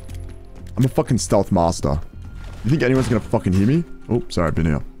 I'm a fucking stealth master. You think anyone's gonna fucking hear me? Oh, sorry, I've been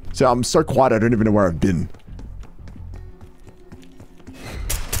here. See, I'm so quiet, I don't even know where I've been.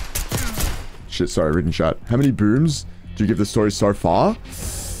 Shit, sorry, reading chat. How many booms do you give the story so far?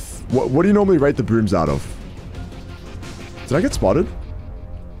 What do you normally rate the booms out of? Did I get spotted?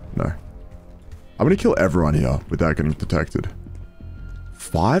 No. I'm gonna kill everyone here without getting detected.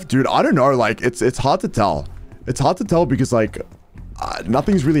 5? Dude, I don't know. Like, it's hard to tell. It's hard to tell because, like,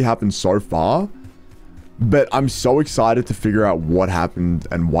 nothing's really happened so far. But I'm so excited to figure out what happened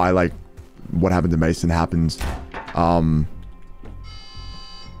and why, like, what happened to Mason happened. Drop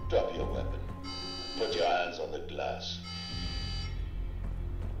your weapon. Put your hands on the glass.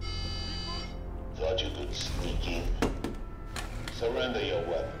 Thought you could sneak in? Surrender your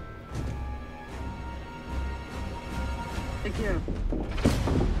weapon. Thank you.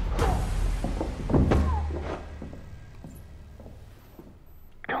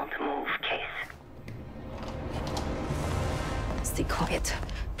 Don't move, Case. Stay quiet.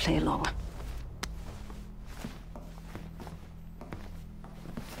 Play along.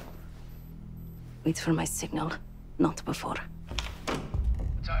 Wait for my signal. Not before.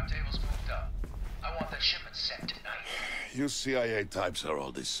 Timetable's moved up. I want the shipment sent tonight. You CIA types are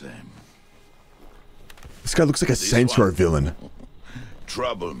all the same. This guy looks like a Saints Row villain.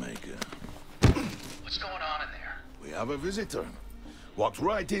 Troublemaker. What's going on in there? We have a visitor. Walked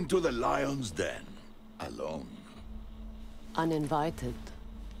right into the lion's den. Alone. Uninvited.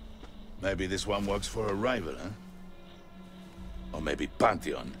 Maybe this one works for a rival, huh? Or maybe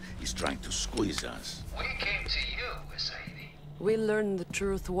Pantheon is trying to squeeze us. We came to you, Sadie. We learn the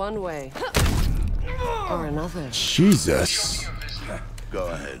truth one way. Or another. Jesus. Go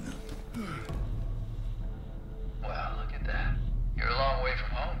ahead. Well, look at that. You're a long way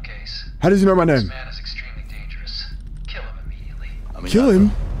from home, Case. How does he know my This name? man is extremely dangerous. Kill him immediately. Kill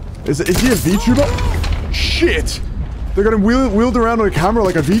him? Is he a VTuber? Shit! They got him wheeled around on a camera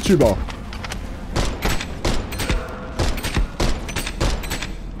like a VTuber.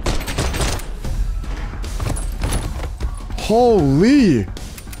 Holy!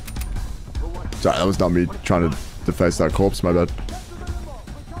 Sorry, that was not me trying to deface that corpse, my bad.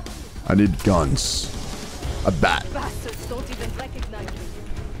 I need guns. A bat. Bastards don't even recognize me.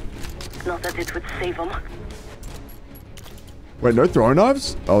 Not that it would save him. Wait, no throwing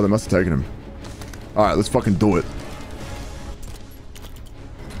knives? Oh, they must have taken him. Alright, let's fucking do it.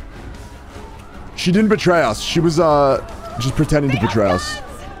 She didn't betray us. She was, just pretending to betray us.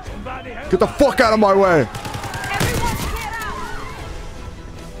 Get the fuck out of my way!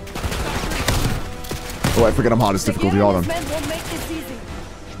 Oh, I forget I'm hardest difficulty. Hold on.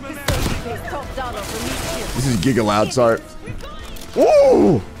 This is giga loud, sorry.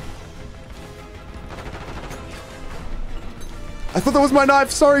 Ooh! I thought that was my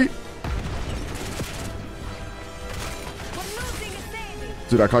knife, sorry.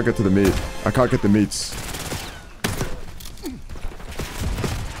 Dude, I can't get to the meat. I can't get the meats.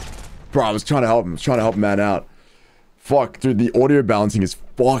 Bro, I was trying to help him. I was trying to help man out. Fuck, dude, the audio balancing is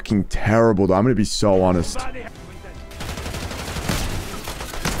fucking terrible, though. I'm gonna be so honest.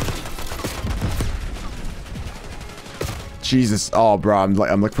 Jesus. Oh, bro. I'm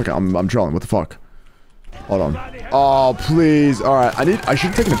trolling. What the fuck? Hold on. Oh, please. All right. I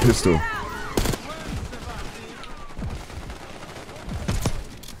should have taken a pistol.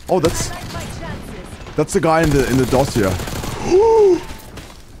 Oh, that's the guy in the dossier.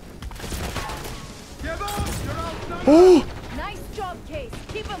 Oh. Nice job, Case.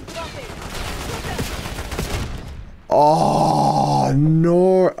 Keep him dropping. Oh,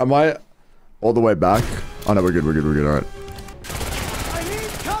 no. Am I all the way back? Oh, no, we're good. We're good. We're good. All right. I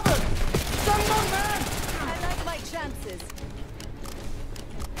need cover. Someone, man. I like my chances.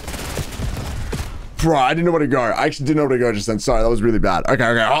 Bro, I didn't know where to go. I actually didn't know where to go just then. Sorry, that was really bad. Okay,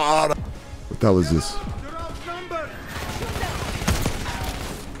 okay. Oh, no. What the hell is this?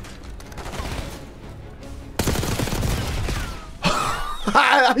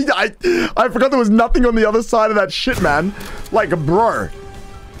 I forgot there was nothing on the other side of that shit, man. Like, bro.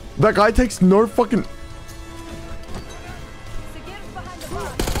 That guy takes no fucking...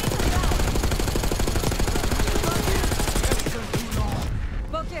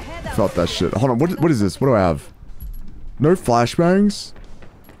 Felt that shit. Hold on, what is this? What do I have? No flashbangs?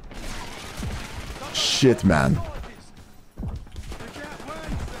 Shit, man.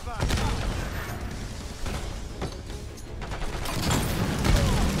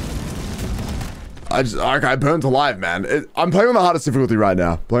 I burned alive, man. I'm playing on the hardest difficulty right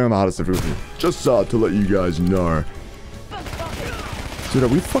now. Playing on the hardest difficulty. Just to let you guys know. Dude, are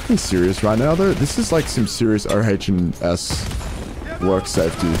we fucking serious right now, though? This is like some serious OH&S work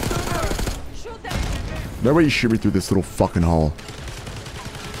safety. No way you shoot me through this little fucking hole.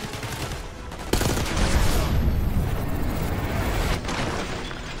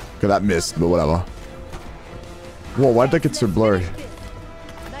 Okay, that missed, but whatever. Whoa, why did that get so blurry?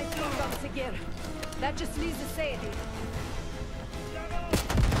 That just leaves the Sadie.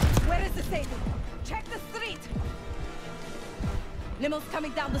 Where is the Sadie? Check the street. Limo's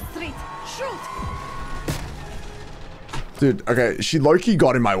coming down the street. Shoot! Dude, okay, she low-key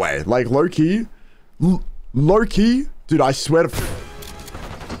got in my way. Like, low-key. Low-key? Dude, I swear to...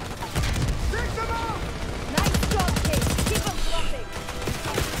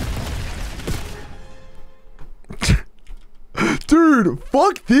 Dude,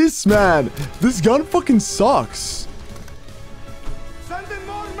 fuck this, man. This gun fucking sucks. Send in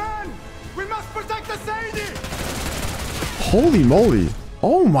more men. We must protect the Sadie. Holy moly.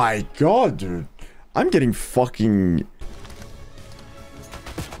 Oh my god, dude. I'm getting fucking...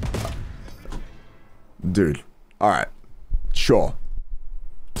 Dude. Alright. Sure.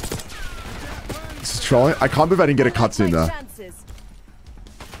 This is trolling. I can't believe I didn't get a cutscene there.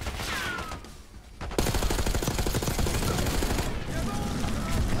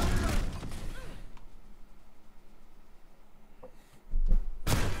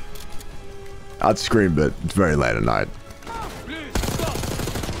 I'd scream, but it's very late at night.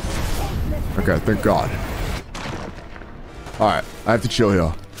 Okay, thank God. Alright, I have to chill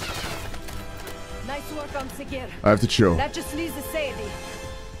here. Nice work on Sigir. I have to chill. That just leaves the Sadie.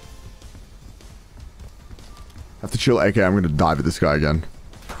 I have to chill, aka I'm gonna dive at this guy again.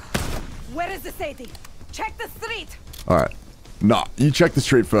 Where is the Sadie? Check the street. Alright. Nah, you check the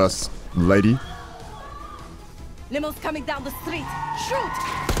street first, lady. Limo's coming down the street. Shoot!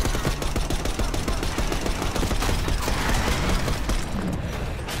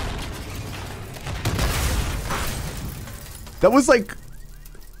 That was like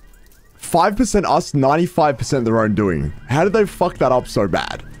 5% us, 95% their own doing. How did they fuck that up so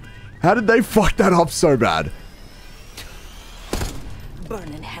bad? How did they fuck that up so bad? Burn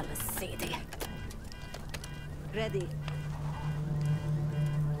in hell, Sadie. Ready.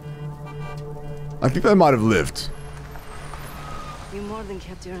 I think they might have lived. You more than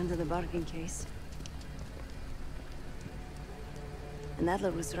kept your end of the bargain, Case. And ADLER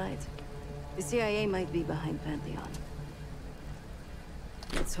was right. The CIA might be behind Pantheon.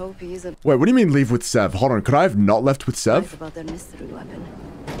 Let's hope he is a... Wait, what do you mean leave with Sev? Hold on, could I have not left with Sev? About their mystery weapon.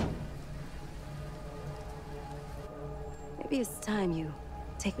 Maybe it's time you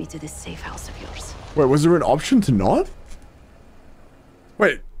take me to this safe house of yours. Wait, was there an option to not?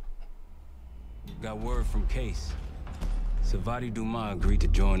 Wait. Got word from Case. Savati Dumas agreed to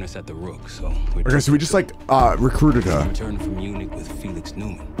join us at the Rook, so... Okay, so we just, like, recruited her. Returned from Munich with Felix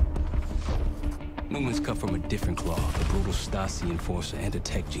Newman. Newman's cut from a different cloth, a brutal Stasi enforcer and a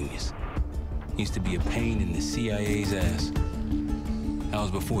tech genius. He used to be a pain in the CIA's ass. That was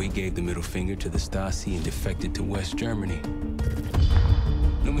before he gave the middle finger to the Stasi and defected to West Germany.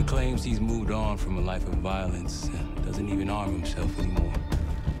 Newman claims he's moved on from a life of violence and doesn't even arm himself anymore.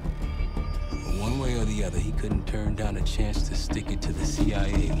 But one way or the other, he couldn't turn down a chance to stick it to the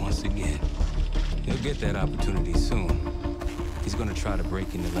CIA once again. He'll get that opportunity soon. He's gonna try to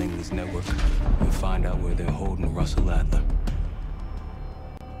break into Langley's network and find out where they're holding Russell Adler.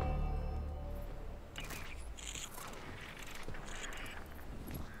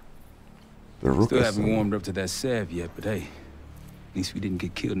 Still haven't warmed up to that salve yet, but hey, at least we didn't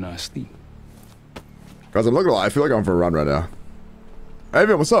get killed in our sleep. Guys, I'm not gonna lie, I feel like I'm for a run right now. Hey,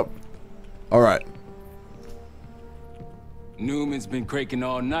 Vin, what's up? Alright. Newman's been cranking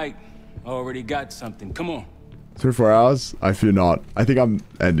all night. Already got something. Come on. 24 hours? I fear not. I think I'm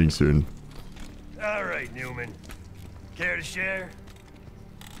ending soon. All right, Newman. Care to share?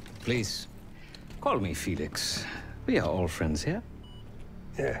 Please. Call me Felix. We are all friends here.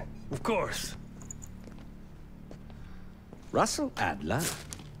 Yeah, of course. Russell Adler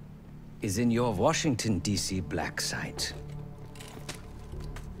is in your Washington, D.C. black site.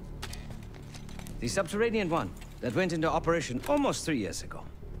 The subterranean one that went into operation almost 3 years ago.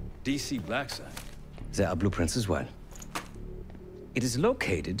 D.C. black site? There are blueprints as well. It is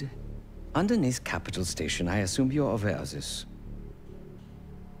located underneath Capitol Station. I assume you're aware of this.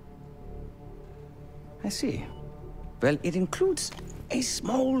 I see. Well, it includes a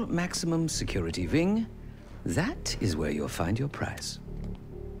small maximum security wing. That is where you'll find your prize.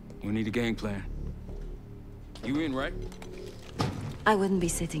 We need a game plan. You in, right? I wouldn't be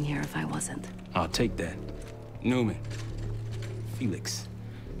sitting here if I wasn't. I'll take that. Newman. Felix.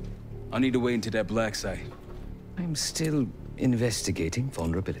 I need to wait into that black site. I'm still investigating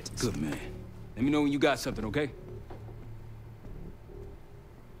vulnerabilities. Good, man. Let me know when you got something, okay?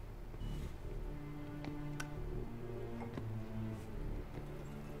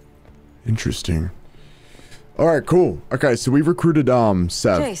 Interesting. Alright, cool. Okay, so we've recruited,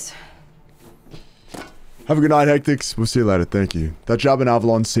 Sev. Chase. Have a good night, Hectix. We'll see you later, thank you. That job in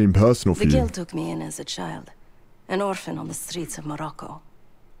Avalon seemed personal for The you. guild took me in as a child. An orphan on the streets of Morocco.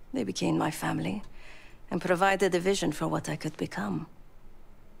 They became my family, and provided a vision for what I could become.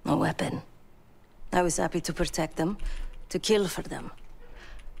 A weapon. I was happy to protect them, to kill for them.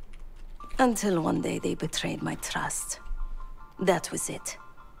 Until one day they betrayed my trust. That was it.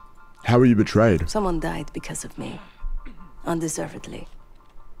 How were you betrayed? Someone died because of me. Undeservedly.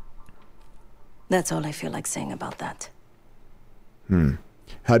 That's all I feel like saying about that.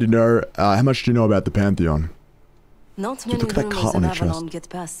 How do you know, how much do you know about the Pantheon? Not Dude, many look at that rumors cut of on your Avalon chest. get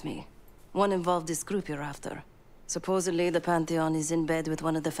past me. One involved this group you're after. Supposedly the Pantheon is in bed with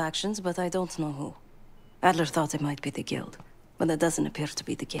one of the factions, but I don't know who. Adler thought it might be the guild, but that doesn't appear to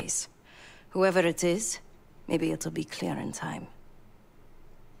be the case. Whoever it is, maybe it'll be clear in time.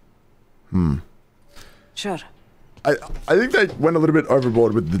 Sure. I think they went a little bit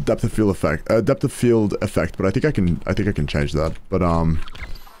overboard with the depth of field effect, but I think I can change that. But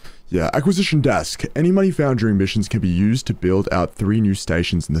yeah, acquisition desk. Any money found during missions can be used to build out 3 new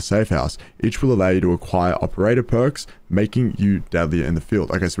stations in the safe house. Each will allow you to acquire operator perks, making you deadlier in the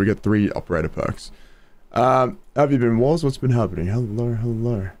field. Okay, so we get 3 operator perks. Have you been wars? What's been happening?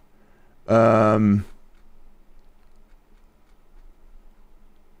 Hello.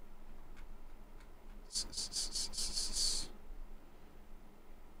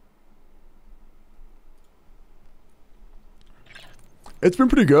 It's been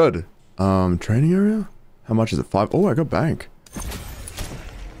pretty good. Training area? How much is it? 5? Oh, I got bank.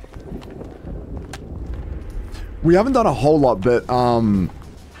 We haven't done a whole lot, but,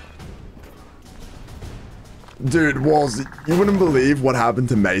 dude, Walls, you wouldn't believe what happened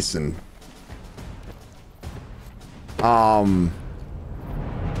to Mason.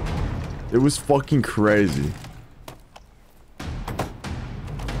 It was fucking crazy.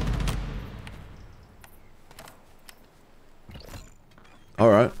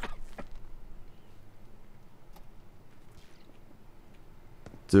 Alright.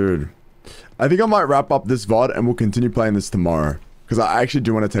 Dude. I think I might wrap up this VOD and we'll continue playing this tomorrow. Because I actually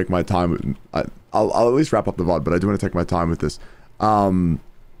do want to take my time with... I'll at least wrap up the VOD, but I do want to take my time with this. But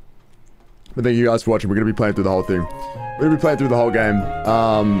thank you guys for watching. We're going to be playing through the whole thing. We're going to be playing through the whole game.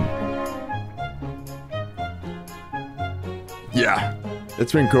 Yeah.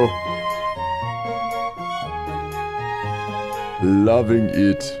 It's been cool. Loving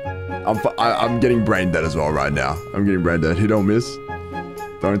it. I'm getting brain dead as well right now. I'm getting brain dead. Who don't miss?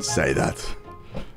 Don't say that.